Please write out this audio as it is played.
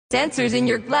Sensors in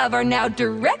your glove are now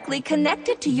directly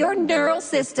connected to your neural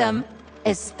system,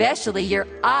 especially your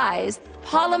eye's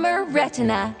polymer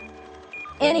retina.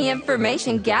 Any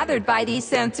information gathered by these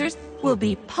sensors will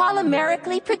be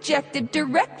polymerically projected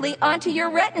directly onto your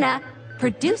retina,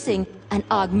 producing an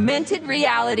augmented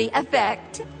reality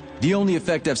effect. The only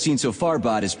effect I've seen so far,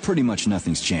 Bot, is pretty much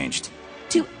nothing's changed.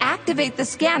 To activate the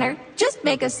scanner, just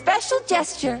make a special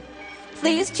gesture.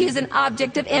 Please choose an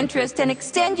object of interest and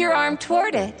extend your arm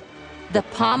toward it. The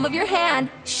palm of your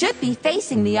hand should be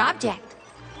facing the object.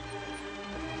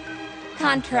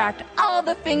 Contract all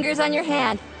the fingers on your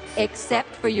hand,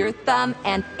 except for your thumb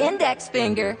and index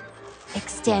finger.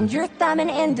 Extend your thumb and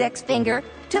index finger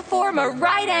to form a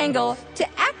right angle to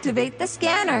activate the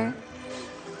scanner.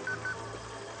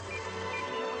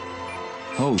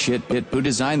 Oh shit, who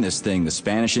designed this thing? The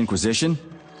Spanish Inquisition?